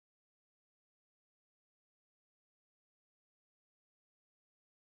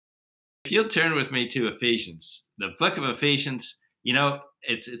If you'll turn with me to Ephesians, the book of Ephesians,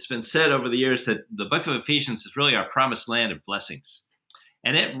 it's been said over the years that the book of Ephesians is really our promised land of blessings,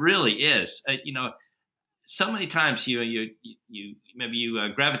 and it really is. So many times you maybe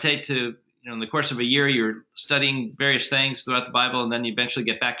you gravitate to in the course of a year you're studying various things throughout the Bible, and then you eventually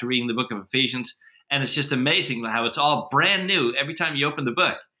get back to reading the book of Ephesians, and it's just amazing how it's all brand new every time you open the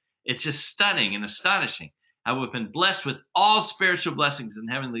book. It's just stunning and astonishing how we've been blessed with all spiritual blessings in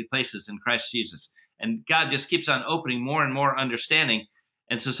heavenly places in Christ Jesus. And God just keeps on opening more and more understanding.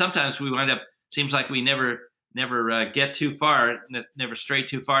 And so sometimes we wind up, seems like we never get too far, never stray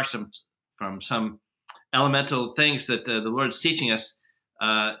too far from some elemental things that the Lord's teaching us.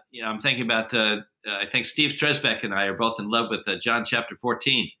 I'm thinking about, I think Steve Tresbeck and I are both in love with John chapter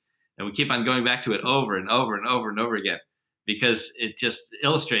 14. And we keep on going back to it over and over and over and over again, because it just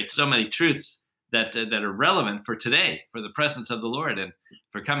illustrates so many truths that are relevant for today, for the presence of the Lord and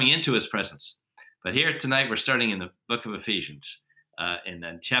for coming into his presence. But here tonight, we're starting in the book of Ephesians, and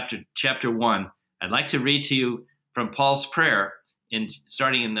then chapter 1. I'd like to read to you from Paul's prayer,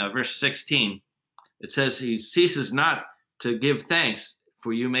 starting in verse 16. It says, he ceases not to give thanks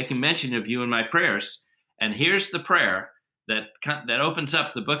for you, making mention of you in my prayers. And here's the prayer that opens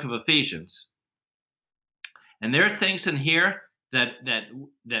up the book of Ephesians. And there are things in here that that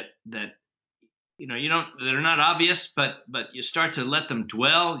are not obvious, but you start to let them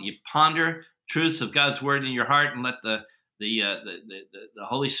dwell. You ponder truths of God's word in your heart, and let the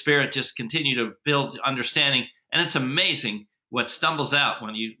Holy Spirit just continue to build understanding. And it's amazing what stumbles out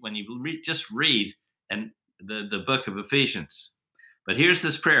when you just read and the book of Ephesians. But here's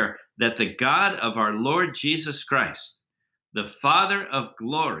this prayer: that the God of our Lord Jesus Christ, the Father of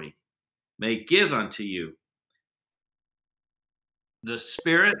glory, may give unto you the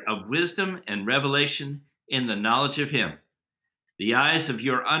spirit of wisdom and revelation in the knowledge of him, the eyes of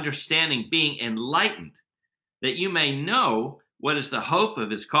your understanding being enlightened, that you may know what is the hope of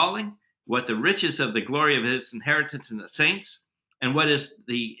his calling, what the riches of the glory of his inheritance in the saints, and what is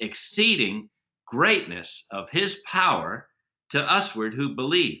the exceeding greatness of his power to usward who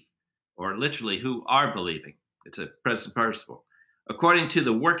believe, or literally who are believing. It's a present participle, according to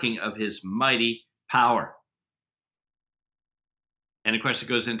the working of his mighty power. And of course, it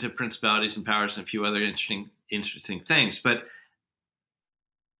goes into principalities and powers and a few other interesting things. But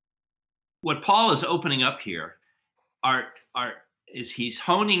what Paul is opening up here is he's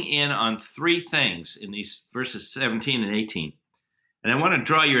honing in on three things in these verses 17 and 18. And I want to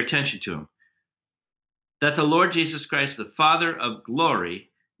draw your attention to them. That the Lord Jesus Christ, the Father of glory,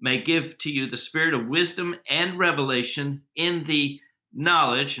 may give to you the spirit of wisdom and revelation in the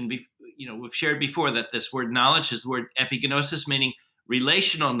knowledge. And we've shared before that this word knowledge is the word epigenosis, meaning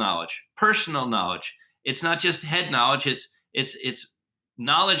relational knowledge, personal knowledge. It's not just head knowledge. It's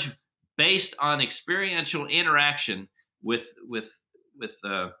knowledge based on experiential interaction with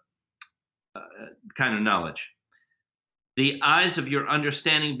kind of knowledge. The eyes of your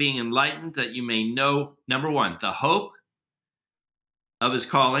understanding being enlightened, that you may know, number one, the hope of his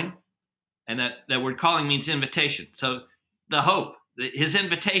calling. And that word calling means invitation. So the hope, his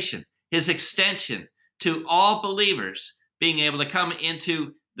invitation, his extension to all believers, being able to come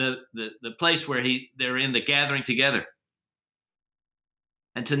into the place where they're in the gathering together.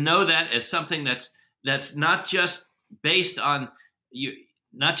 And to know that as something that's not just based on you,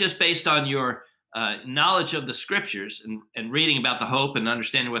 not just based on your knowledge of the scriptures and reading about the hope and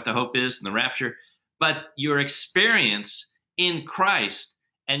understanding what the hope is and the rapture, but your experience in Christ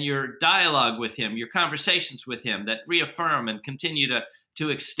and your dialogue with him, your conversations with him that reaffirm and continue to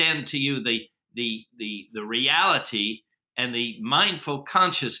extend to you the reality and the mindful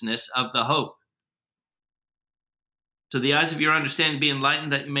consciousness of the hope. So the eyes of your understanding be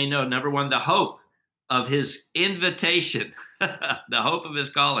enlightened, that you may know, number one, the hope of his invitation, the hope of his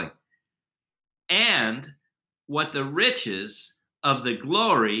calling, and what the riches of the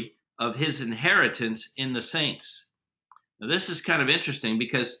glory of his inheritance in the saints. Now, this is kind of interesting,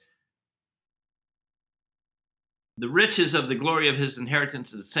 because the riches of the glory of his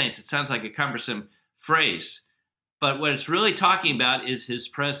inheritance in the saints, it sounds like a cumbersome phrase, but what it's really talking about is his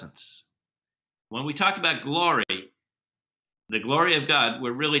presence. When we talk about glory, the glory of God,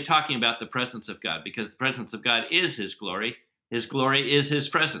 we're really talking about the presence of God, because the presence of God is his glory. His glory is his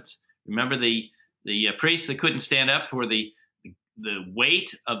presence. Remember the priests that couldn't stand up for the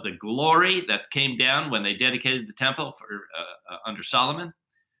weight of the glory that came down when they dedicated the temple under Solomon.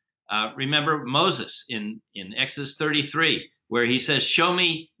 Remember Moses in Exodus 33, where he says, "Show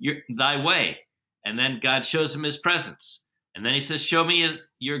me thy way," and then God shows him his presence, and then he says, "Show me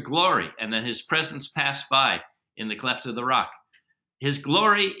your glory," and then his presence passed by in the cleft of the rock. His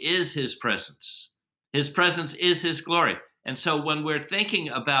glory is his presence. His presence is his glory. And so when we're thinking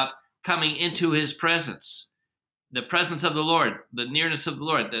about coming into his presence, the presence of the Lord, the nearness of the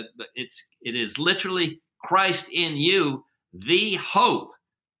Lord, it is literally Christ in you, the hope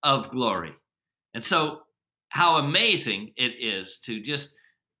of glory. And so how amazing it is to just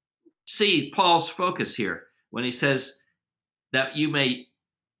see Paul's focus here when he says that you may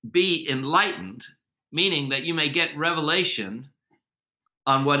be enlightened, meaning that you may get revelation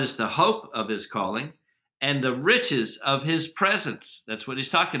on what is the hope of his calling and the riches of his presence. That's what he's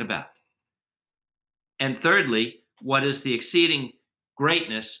talking about. And thirdly, what is the exceeding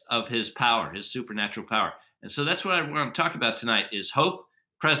greatness of his power, his supernatural power. And so that's what I want to talk about tonight is hope,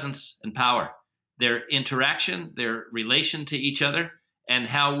 presence, and power. Their interaction, their relation to each other, and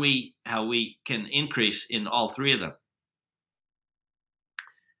how we can increase in all three of them.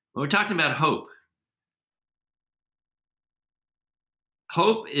 When we're talking about hope,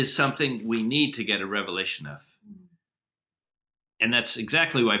 hope is something we need to get a revelation of. And that's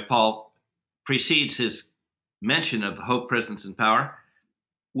exactly why Paul precedes his mention of hope, presence, and power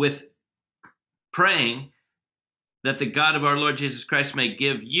with praying that the God of our Lord Jesus Christ may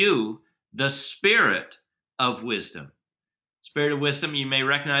give you the spirit of wisdom. Spirit of wisdom, you may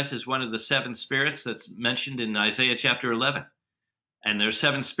recognize as one of the seven spirits that's mentioned in Isaiah chapter 11. And there are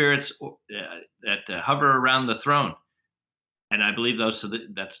seven spirits that hover around the throne. And I believe that's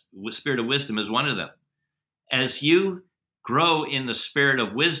spirit of wisdom is one of them. As you grow in the spirit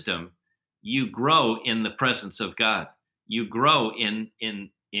of wisdom, you grow in the presence of God. You grow in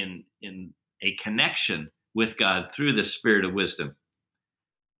a connection with God through the spirit of wisdom.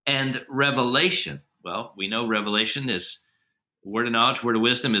 And revelation. Well, we know revelation is word of knowledge, word of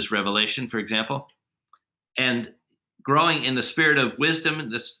wisdom is revelation, for example. And growing in the spirit of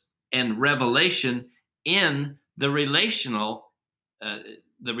wisdom and revelation in the relationship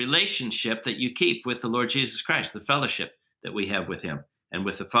that you keep with the Lord Jesus Christ, the fellowship that we have with him and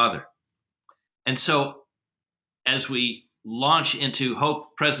with the Father. And so as we launch into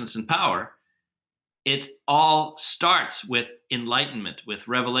hope, presence, and power, it all starts with enlightenment, with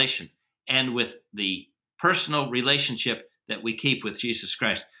revelation, and with the personal relationship that we keep with Jesus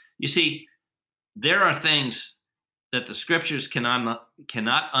Christ. You see, there are things that the scriptures cannot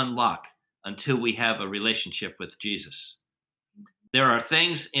unlock until we have a relationship with Jesus. There are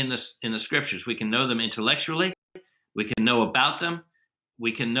things in the scriptures. We can know them intellectually. We can know about them.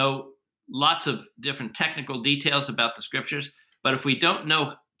 We can know lots of different technical details about the scriptures. But if we don't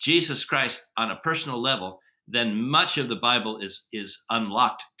know Jesus Christ on a personal level, then much of the Bible is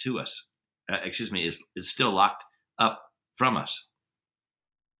unlocked to us. Is still locked up from us.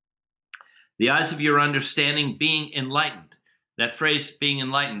 The eyes of your understanding being enlightened. That phrase, being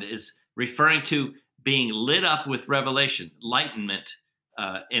enlightened, is referring to being lit up with revelation, enlightenment.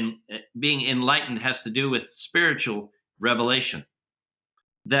 And being enlightened has to do with spiritual revelation.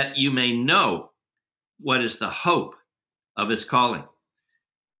 That you may know what is the hope of his calling.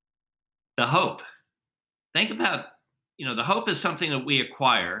 The hope. Think about, the hope is something that we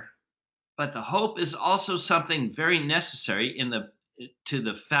acquire, but the hope is also something very necessary to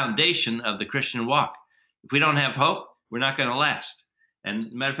the foundation of the Christian walk. If we don't have hope, we're not going to last.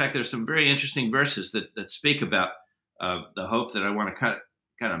 And matter of fact, there's some very interesting verses that speak about the hope that I want to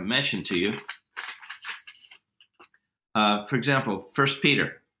kind of mention to you. For example, 1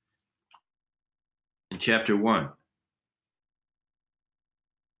 Peter in chapter 1.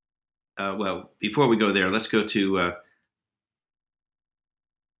 Well, before we go there, let's go to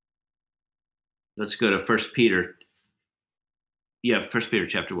 1 Peter. Yeah, 1 Peter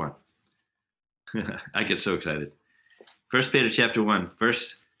chapter 1. I get so excited. 1 Peter chapter 1,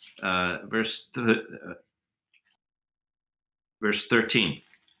 verse 13. It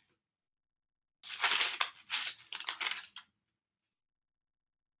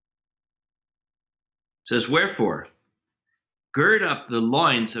says, "Wherefore, gird up the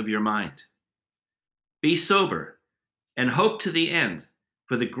loins of your mind. Be sober, and hope to the end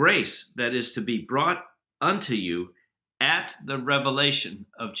for the grace that is to be brought unto you at the revelation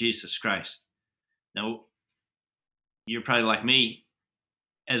of Jesus Christ." Now, you're probably like me.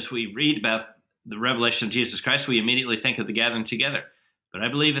 As we read about the revelation of Jesus Christ, we immediately think of the gathering together. But I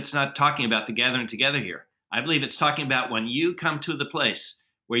believe it's not talking about the gathering together here. I believe it's talking about when you come to the place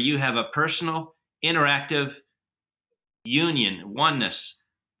where you have a personal, interactive union, oneness,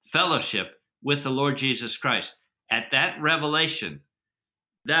 fellowship with the Lord Jesus Christ. At that revelation,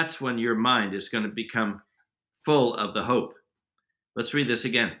 that's when your mind is going to become full of the hope. Let's read this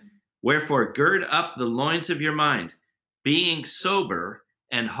again. "Wherefore, gird up the loins of your mind, being sober,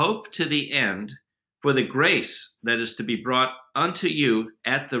 and hope to the end for the grace that is to be brought unto you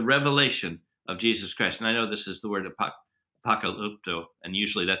at the revelation of Jesus Christ. And I know this is the word apocalypto, and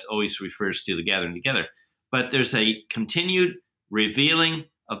usually that always refers to the gathering together. But there's a continued revealing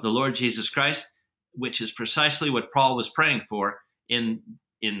of the Lord Jesus Christ, which is precisely what Paul was praying for in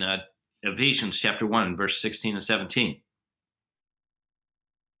Ephesians chapter 1, verse 16 and 17.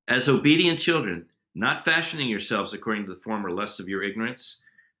 As obedient children, not fashioning yourselves according to the former lusts of your ignorance,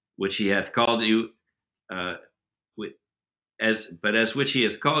 which he hath called you, as which he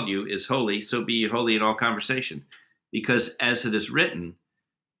has called you is holy, so be ye holy in all conversation. Because as it is written,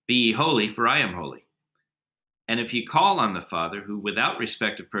 be ye holy, for I am holy. And if ye call on the Father, who without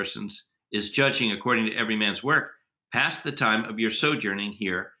respect of persons is judging according to every man's work, pass the time of your sojourning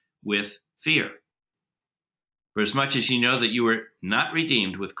here with fear. For as much as ye know that you were not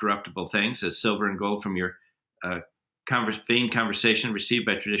redeemed with corruptible things, as silver and gold from your vain conversation received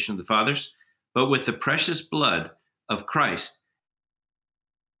by tradition of the fathers, but with the precious blood of Christ,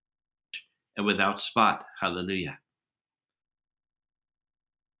 and without spot. Hallelujah.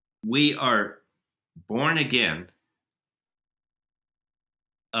 We are born again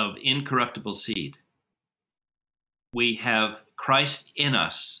of incorruptible seed. We have Christ in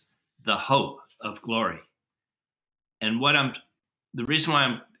us, the hope of glory. And the reason why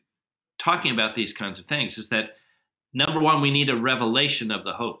I'm talking about these kinds of things is that, number one, we need a revelation of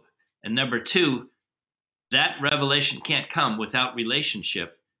the hope. And number two, that revelation can't come without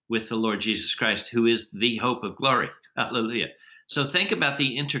relationship with the Lord Jesus Christ, who is the hope of glory. Hallelujah. So think about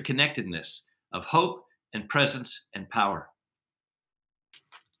the interconnectedness of hope and presence and power.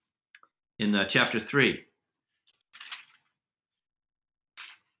 In chapter 3,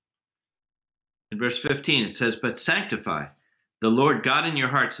 in verse 15, it says, but sanctify the Lord God in your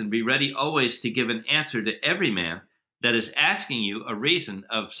hearts, and be ready always to give an answer to every man that is asking you a reason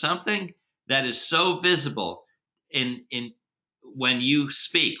of something that is so visible in when you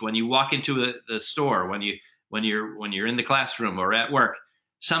speak, when you walk into the store, when you're in the classroom or at work.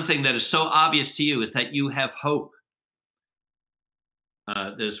 Something that is so obvious to you is that you have hope.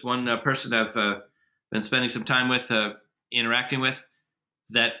 There's one person I've been spending some time with, interacting with,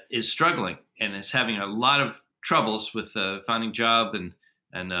 that is struggling and is having a lot of troubles with finding a job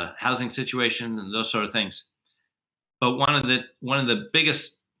and housing situation and those sort of things. But one of the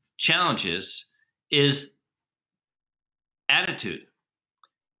biggest challenges is attitude.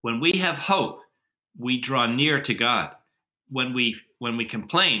 When we have hope, we draw near to God. When we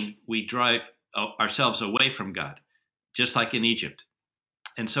complain, we drive ourselves away from God, just like in Egypt.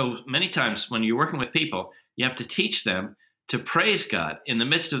 And so many times when you're working with people, you have to teach them to praise God in the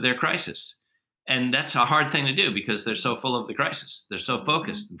midst of their crisis. And that's a hard thing to do because they're so full of the crisis. They're so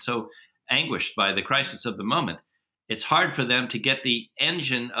focused and so anguished by the crisis of the moment. It's hard for them to get the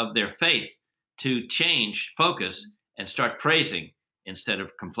engine of their faith to change focus and start praising instead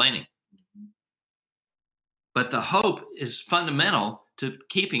of complaining. But the hope is fundamental to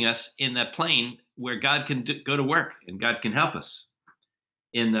keeping us in that plane where God can go to work and God can help us.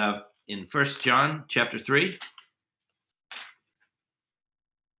 In 1 John chapter 3,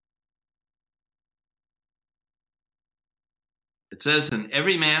 it says, and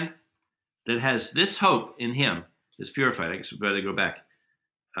every man that has this hope in him is purified. I guess we better go back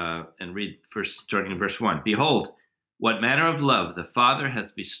and read first, starting in verse 1. Behold, what manner of love the Father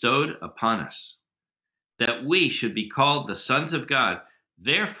has bestowed upon us, that we should be called the sons of God.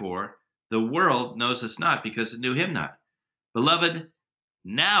 Therefore, the world knows us not, because it knew him not. Beloved,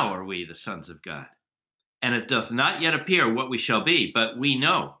 now are we the sons of God. And it doth not yet appear what we shall be, but we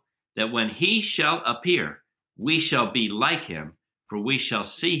know that when he shall appear, we shall be like him, for we shall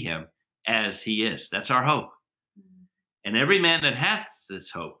see him as he is. That's our hope. And every man that hath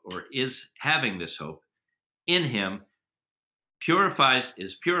this hope, or is having this hope in him,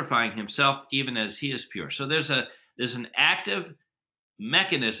 is purifying himself even as he is pure. So there's an active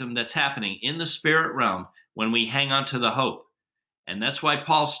mechanism that's happening in the spirit realm when we hang on to the hope. And that's why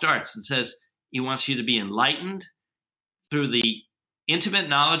Paul starts and says he wants you to be enlightened through the intimate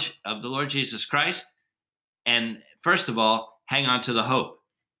knowledge of the Lord Jesus Christ. And first of all, hang on to the hope.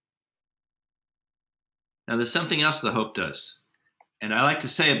 Now, there's something else the hope does. And I like to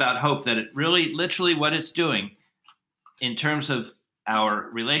say about hope that it really, literally what it's doing in terms of our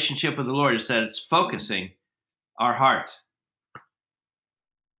relationship with the Lord is that it's focusing our heart.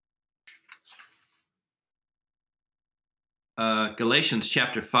 Galatians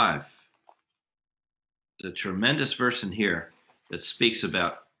chapter 5. There's a tremendous verse in here that speaks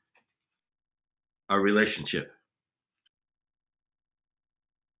about our relationship.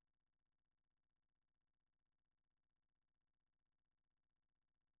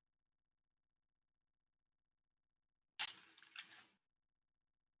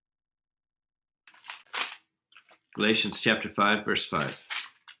 Galatians chapter 5, verse 5. It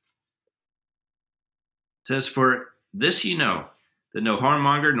says, "For this you know, that no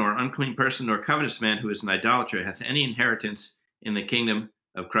whoremonger, nor unclean person, nor covetous man who is an idolater hath any inheritance in the kingdom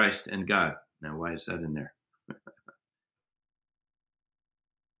of Christ and God." Now, why is that in there?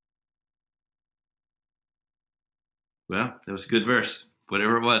 Well, that was a good verse,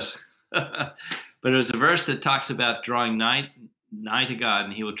 whatever it was. But it was a verse that talks about drawing nigh to God,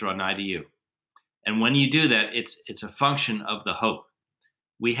 and he will draw nigh to you. And when you do that, it's a function of the hope.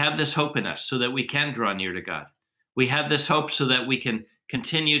 We have this hope in us so that we can draw near to God. We have this hope so that we can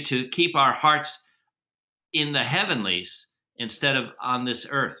continue to keep our hearts in the heavenlies instead of on this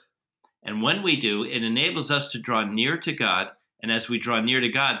earth. And when we do, it enables us to draw near to God. And as we draw near to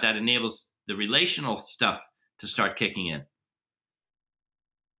God, that enables the relational stuff to start kicking in.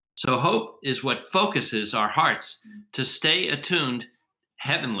 So hope is what focuses our hearts to stay attuned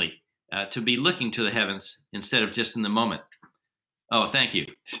heavenly, to be looking to the heavens instead of just in the moment. Oh, thank you.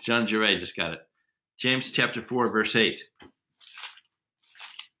 John Giray just got it. James chapter 4, verse 8.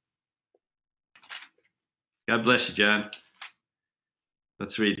 God bless you, John.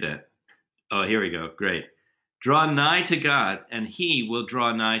 Let's read that. Oh, here we go. Great. "Draw nigh to God, and he will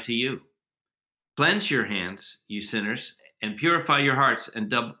draw nigh to you. Cleanse your hands, you sinners, and purify your hearts, and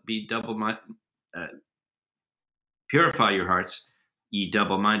purify your hearts, ye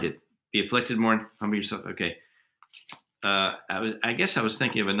double-minded. Be afflicted, mourn, humble yourself." Okay. I guess I was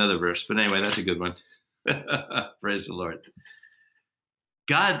thinking of another verse, but anyway, that's a good one. Praise the Lord.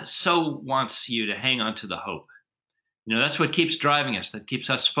 God so wants you to hang on to the hope. You know, that's what keeps driving us, that keeps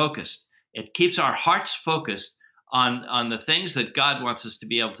us focused. It keeps our hearts focused on the things that God wants us to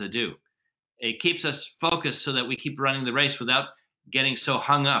be able to do. It keeps us focused so that we keep running the race without getting so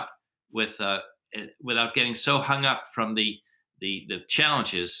hung up from the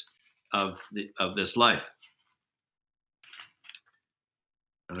challenges of this life.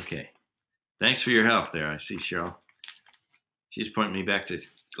 Okay. Thanks for your help there. I see Cheryl. She's pointing me back to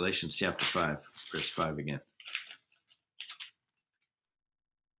Galatians chapter 5, verse 5 again.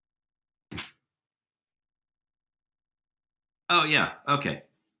 Oh, yeah. Okay.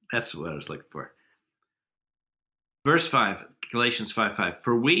 That's what I was looking for. Verse 5, Galatians 5:5.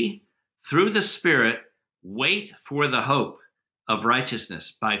 "For we, through the Spirit, wait for the hope of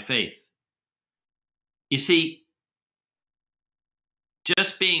righteousness by faith." You see,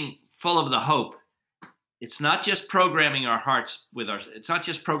 just being full of the hope, it's not just programming our hearts it's not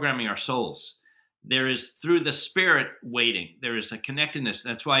just programming our souls. There is, through the Spirit, waiting. There is a connectedness.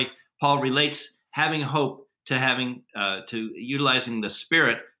 That's why Paul relates having hope to utilizing the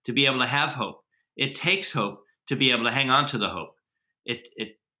Spirit to be able to have hope. It takes hope to be able to hang on to the hope.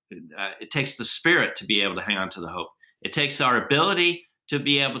 It takes the Spirit to be able to hang on to the hope. It takes our ability to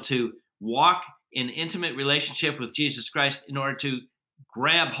be able to walk in intimate relationship with Jesus Christ in order to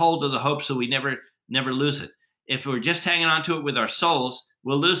grab hold of the hope so we never lose it. If we're just hanging on to it with our souls,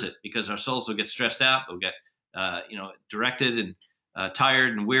 we'll lose it because our souls will get stressed out. We'll get directed and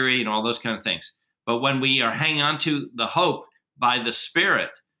tired and weary and all those kind of things. But when we are hanging on to the hope by the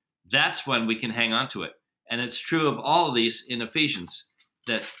Spirit, that's when we can hang on to it. And it's true of all of these in Ephesians,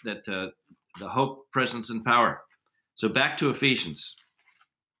 that the hope, presence, and power. So back to Ephesians.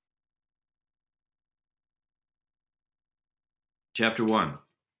 Chapter 1.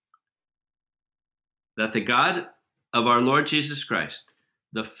 "That the God of our Lord Jesus Christ,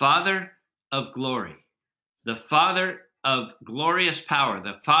 the Father of glory, the Father of glorious power,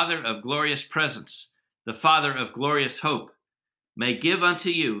 the Father of glorious presence, the Father of glorious hope, may give unto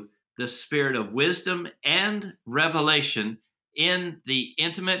you the spirit of wisdom and revelation in the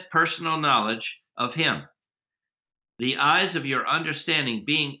intimate personal knowledge of him, the eyes of your understanding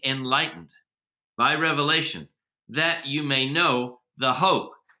being enlightened by revelation, that you may know the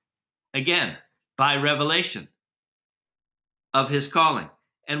hope," again, by revelation, "of his calling,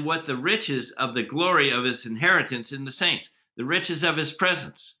 and what the riches of the glory of his inheritance in the saints," the riches of his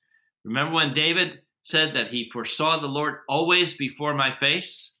presence. Remember when David said that he foresaw the Lord always before my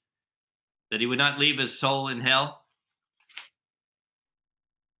face, that he would not leave his soul in hell?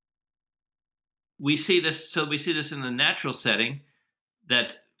 We see this in the natural setting,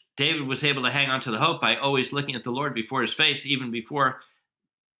 that David was able to hang on to the hope by always looking at the Lord before his face, even before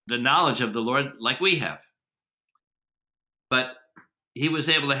the knowledge of the Lord like we have. But he was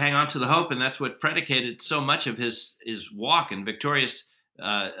able to hang on to the hope, and that's what predicated so much of his walk and victorious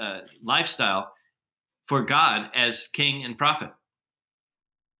lifestyle for God as king and prophet.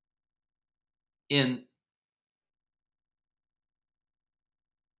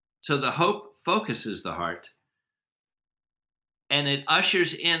 So the hope focuses the heart, and it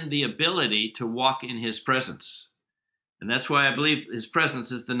ushers in the ability to walk in his presence. And that's why I believe his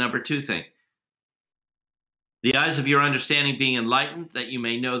presence is the number 2 thing. The eyes of your understanding being enlightened, that you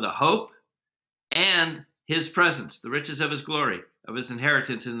may know the hope and his presence, the riches of his glory, of his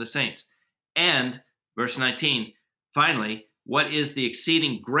inheritance in the saints. And, verse 19, finally, what is the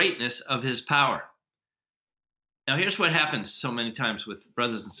exceeding greatness of his power? Now, here's what happens so many times with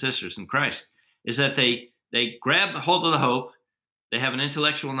brothers and sisters in Christ, is that they grab hold of the hope, they have an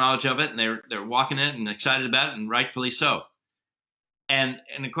intellectual knowledge of it, and they're walking it and excited about it, and rightfully so. And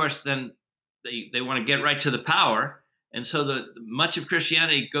of course, then they want to get right to the power, and so much of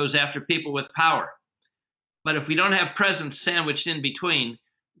Christianity goes after people with power. But if we don't have presence sandwiched in between,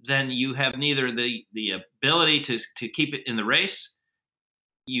 then you have neither the ability to keep it in the race,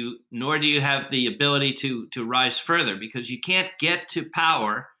 nor do you have the ability to rise further, because you can't get to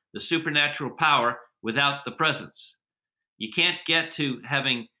power, the supernatural power, without the presence. You can't get to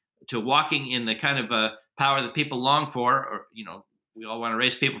walking in the kind of power that people long for, or we all want to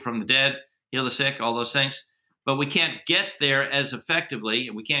raise people from the dead, heal the sick, all those things, but we can't get there as effectively,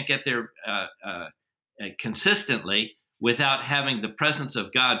 and we can't get there consistently without having the presence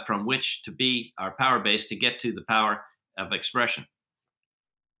of God from which to be our power base to get to the power of expression.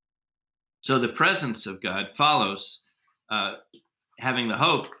 So the presence of God follows having the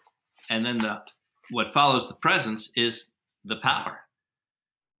hope, and then what follows the presence is the power.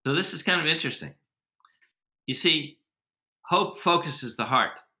 So this is kind of interesting. You see, hope focuses the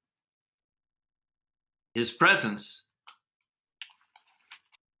heart. His presence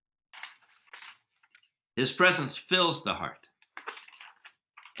fills the heart,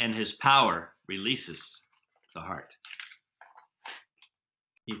 and his power releases the heart.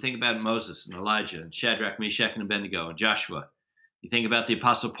 You think about Moses and Elijah and Shadrach, Meshach, and Abednego and Joshua. You think about the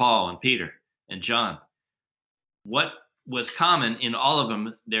Apostle Paul and Peter and John. What was common in all of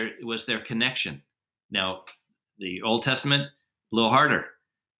them was their connection. Now, the Old Testament, a little harder.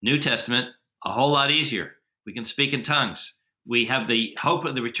 New Testament, a whole lot easier. We can speak in tongues. We have the hope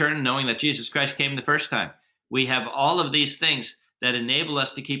of the return, knowing that Jesus Christ came the first time. We have all of these things that enable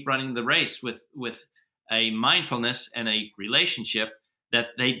us to keep running the race with a mindfulness and a relationship that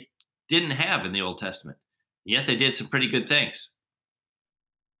they didn't have in the Old Testament. Yet they did some pretty good things.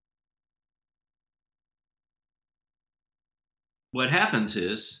 What happens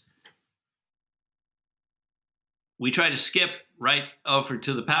is we try to skip right over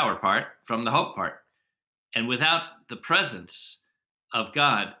to the power part from the hope part. And without the presence of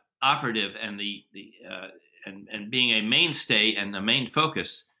God operative and and being a mainstay and a main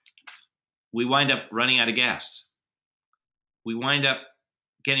focus, we wind up running out of gas. We wind up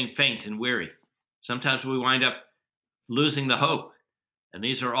getting faint and weary. Sometimes we wind up losing the hope. And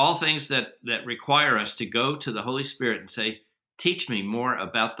these are all things that require us to go to the Holy Spirit and say, teach me more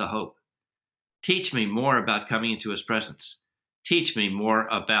about the hope. Teach me more about coming into his presence. Teach me more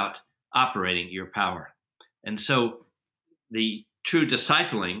about operating your power. And so the true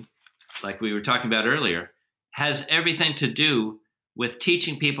discipling, like we were talking about earlier, has everything to do with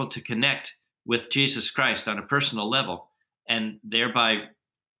teaching people to connect with Jesus Christ on a personal level, and thereby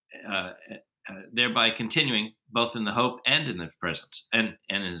continuing both in the hope and in the presence and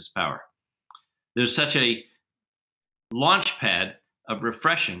in his power. There's such a launch pad of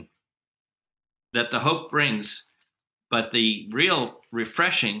refreshing that the hope brings, but the real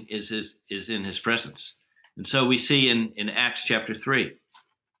refreshing is in his presence. And so we see in Acts chapter 3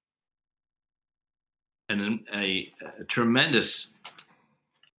 and a tremendous,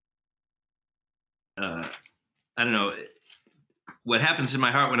 I don't know, what happens in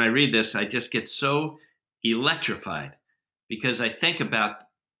my heart when I read this, I just get so electrified because I think about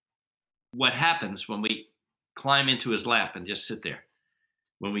what happens when we climb into his lap and just sit there,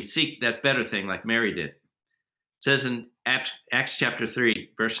 when we seek that better thing like Mary did. It says in Acts chapter 3,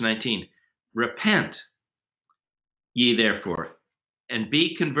 verse 19, repent ye therefore, and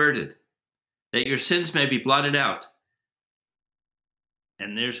be converted, that your sins may be blotted out.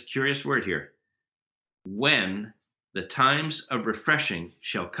 And there's a curious word here. When the times of refreshing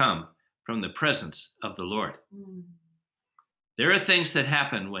shall come from the presence of the Lord. There are things that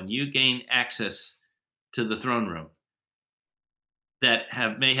happen when you gain access to the throne room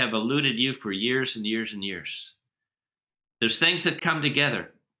that may have eluded you for years and years and years. There's things that come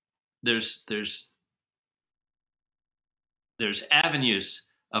together. There's avenues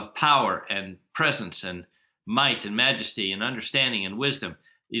of power and presence and might and majesty and understanding and wisdom.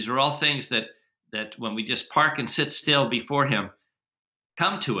 These are all things that when we just park and sit still before him,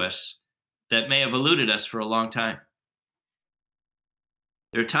 come to us that may have eluded us for a long time.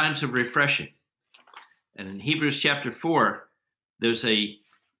 There are times of refreshing. And in Hebrews chapter 4, there's a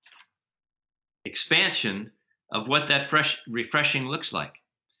expansion of what that refreshing looks like.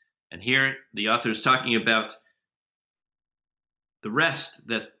 And here the author is talking about the rest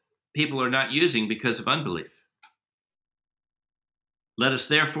that people are not using because of unbelief. Let us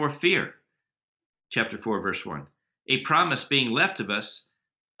therefore fear, chapter 4, verse 1, a promise being left of us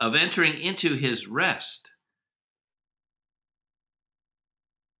of entering into his rest.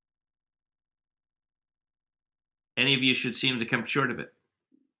 Any of you should seem to come short of it.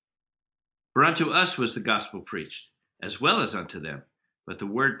 For unto us was the gospel preached, as well as unto them. But the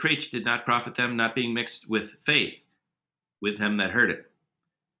word preached did not profit them, not being mixed with faith with them that heard it.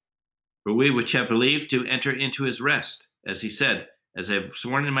 For we which have believed to enter into his rest, as he said, as I have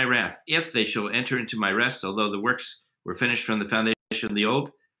sworn in my wrath, if they shall enter into my rest, although the works were finished from the foundation of the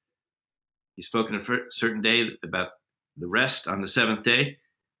old. He's spoken a certain day about the rest on the seventh day.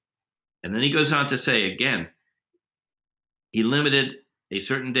 And then he goes on to say again, he limited a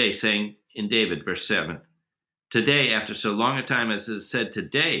certain day, saying in David, verse 7, today, after so long a time as it is said,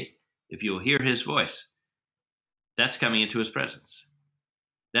 today, if you will hear his voice, that's coming into his presence.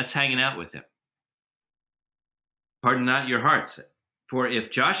 That's hanging out with him. Harden not your hearts, for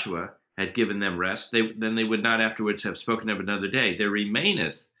if Joshua had given them rest, then they would not afterwards have spoken of another day. There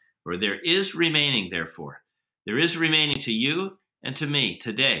remaineth, or there is remaining, therefore. There is remaining to you and to me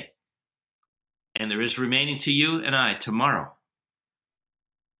today. And there is remaining to you and I tomorrow.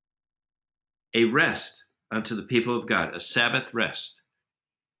 A rest unto the people of God, a Sabbath rest.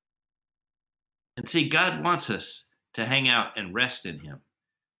 And see, God wants us to hang out and rest in him,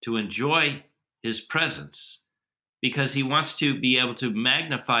 to enjoy his presence, because he wants to be able to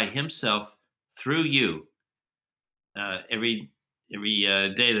magnify himself through you. Every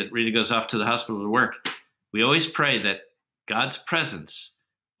day that Rita goes off to the hospital to work, we always pray that God's presence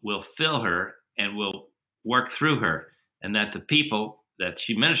will fill her and will work through her, and that the people that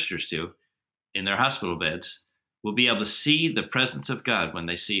she ministers to in their hospital beds will be able to see the presence of God when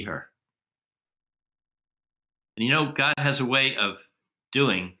they see her. And you know, God has a way of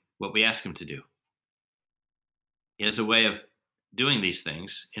doing what we ask him to do. He has a way of doing these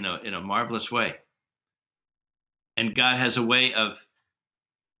things in a marvelous way. And God has a way of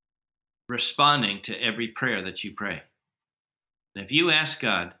responding to every prayer that you pray. And if you ask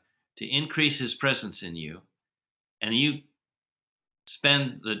God to increase his presence in you, and you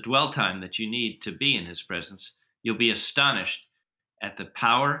spend the dwell time that you need to be in his presence, you'll be astonished at the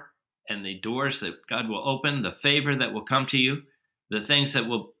power and the doors that God will open, the favor that will come to you, the things that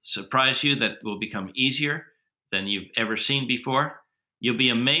will surprise you, that will become easier than you've ever seen before. You'll be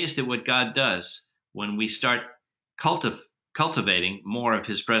amazed at what God does when we start cultivating more of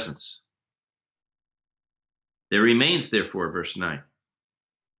his presence. There remains, therefore, verse 9,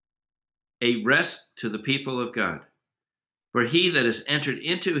 a rest to the people of God. For he that has entered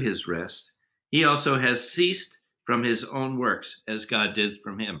into his rest, he also has ceased from his own works, as God did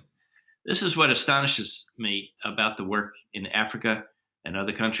from him. This is what astonishes me about the work in Africa and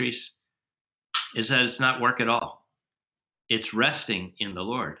other countries, is that it's not work at all. It's resting in the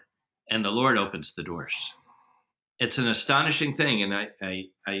Lord, and the Lord opens the doors. It's an astonishing thing, and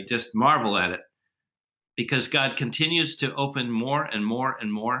I just marvel at it, because God continues to open more and more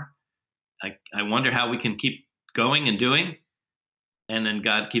and more. I wonder how we can keep going and doing, and then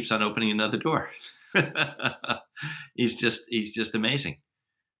God keeps on opening another door. He's just amazing.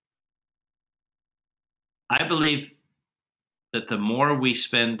 I believe that the more we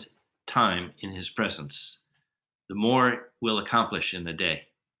spend time in his presence, the more we'll accomplish in the day.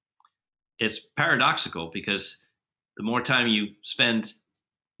 It's paradoxical, because the more time you spend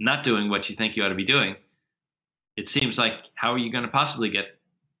not doing what you think you ought to be doing, it seems like, how are you going to possibly get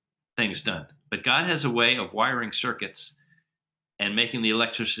things done? But God has a way of wiring circuits and making the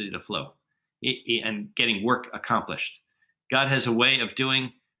electricity to flow and getting work accomplished. God has a way of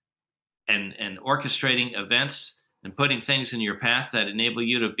doing and orchestrating events and putting things in your path that enable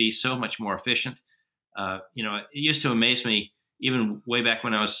you to be so much more efficient. It used to amaze me, even way back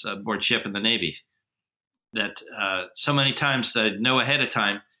when I was aboard ship in the Navy, that so many times I'd know ahead of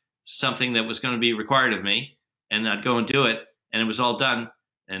time something that was going to be required of me, and I'd go and do it, and it was all done.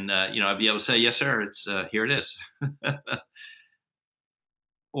 And, I'd be able to say, yes, sir, it's here it is.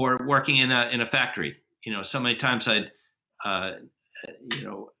 Or working in a factory, so many times I'd,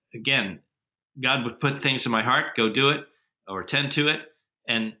 again, God would put things in my heart, go do it or tend to it.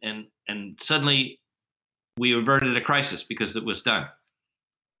 And suddenly we averted a crisis because it was done.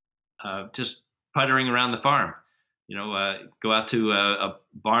 Just puttering around the farm, go out to a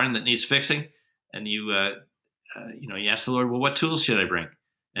barn that needs fixing, and you ask the Lord, well, what tools should I bring?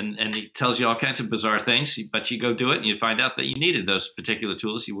 And he tells you all kinds of bizarre things, but you go do it and you find out that you needed those particular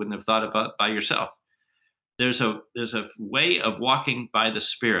tools you wouldn't have thought about by yourself. there's a way of walking by the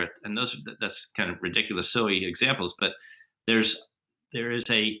Spirit, and that's kind of ridiculous, silly examples, but there is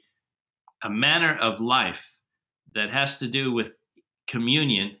a manner of life that has to do with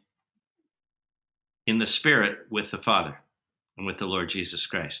communion in the Spirit with the Father and with the Lord Jesus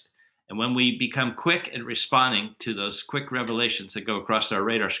Christ. And when we become quick at responding to those quick revelations that go across our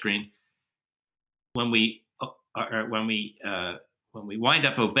radar screen, when we wind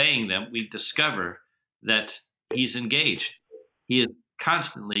up obeying them, we discover that He's engaged. He is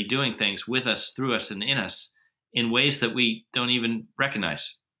constantly doing things with us, through us, and in us in ways that we don't even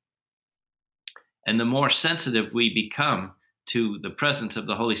recognize. And the more sensitive we become to the presence of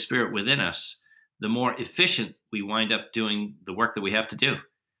the Holy Spirit within us, the more efficient we wind up doing the work that we have to do.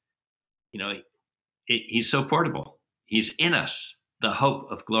 He's so portable. He's in us, the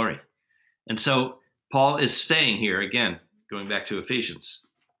hope of glory. And so Paul is saying here, again, going back to Ephesians,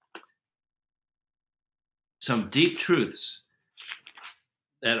 some deep truths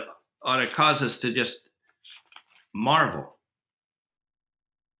that ought to cause us to just marvel.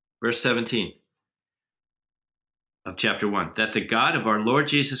 Verse 17 of chapter 1, that the God of our Lord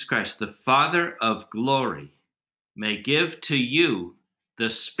Jesus Christ, the Father of glory, may give to you the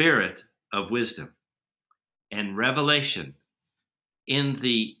spirit of wisdom and revelation in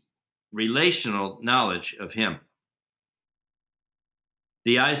the relational knowledge of Him,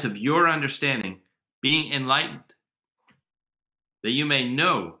 the eyes of your understanding being enlightened, that you may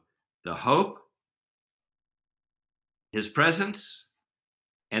know the hope, His presence,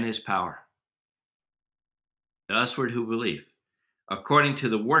 and His power, to usward who believe, according to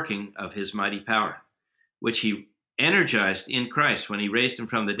the working of His mighty power, which He energized in Christ when He raised Him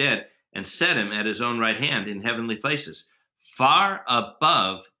from the dead and set Him at His own right hand in heavenly places, far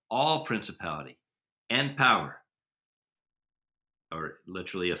above all principality and power, or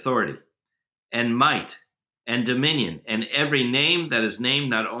literally authority, and might, and dominion, and every name that is named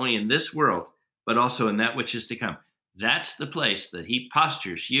not only in this world, but also in that which is to come. That's the place that He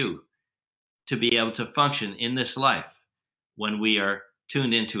postures you to be able to function in this life when we are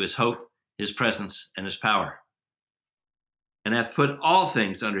tuned into His hope, His presence, and His power. And hath put all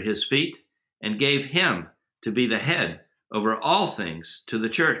things under His feet, and gave Him to be the head over all things to the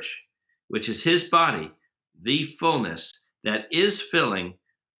church, which is His body, the fullness that is filling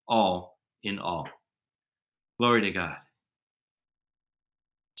all in all. Glory to God.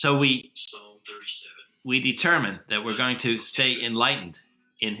 So we determine that we're going to stay enlightened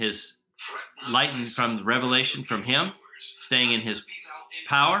in His, enlightened from the revelation from Him, staying in His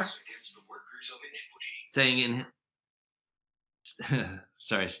power, staying in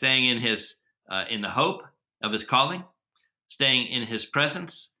His in the hope of His calling, staying in His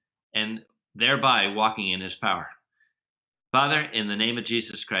presence, and thereby walking in His power. Father, in the name of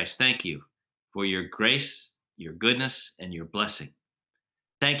Jesus Christ, thank you for your grace, your goodness, and your blessing.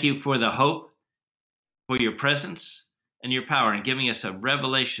 Thank you for the hope, for your presence and your power, and giving us a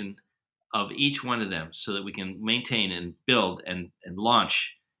revelation of each one of them so that we can maintain and build and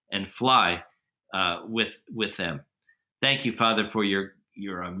launch and fly with them. Thank you, Father, for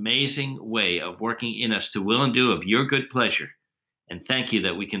your amazing way of working in us to will and do of your good pleasure. And thank you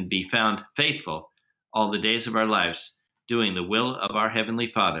that we can be found faithful all the days of our lives, doing the will of our Heavenly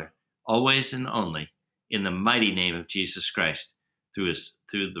Father, always and only in the mighty name of Jesus Christ, through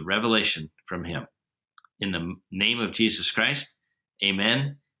the revelation from Him. In the name of Jesus Christ,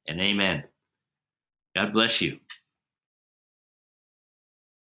 amen and amen. God bless you.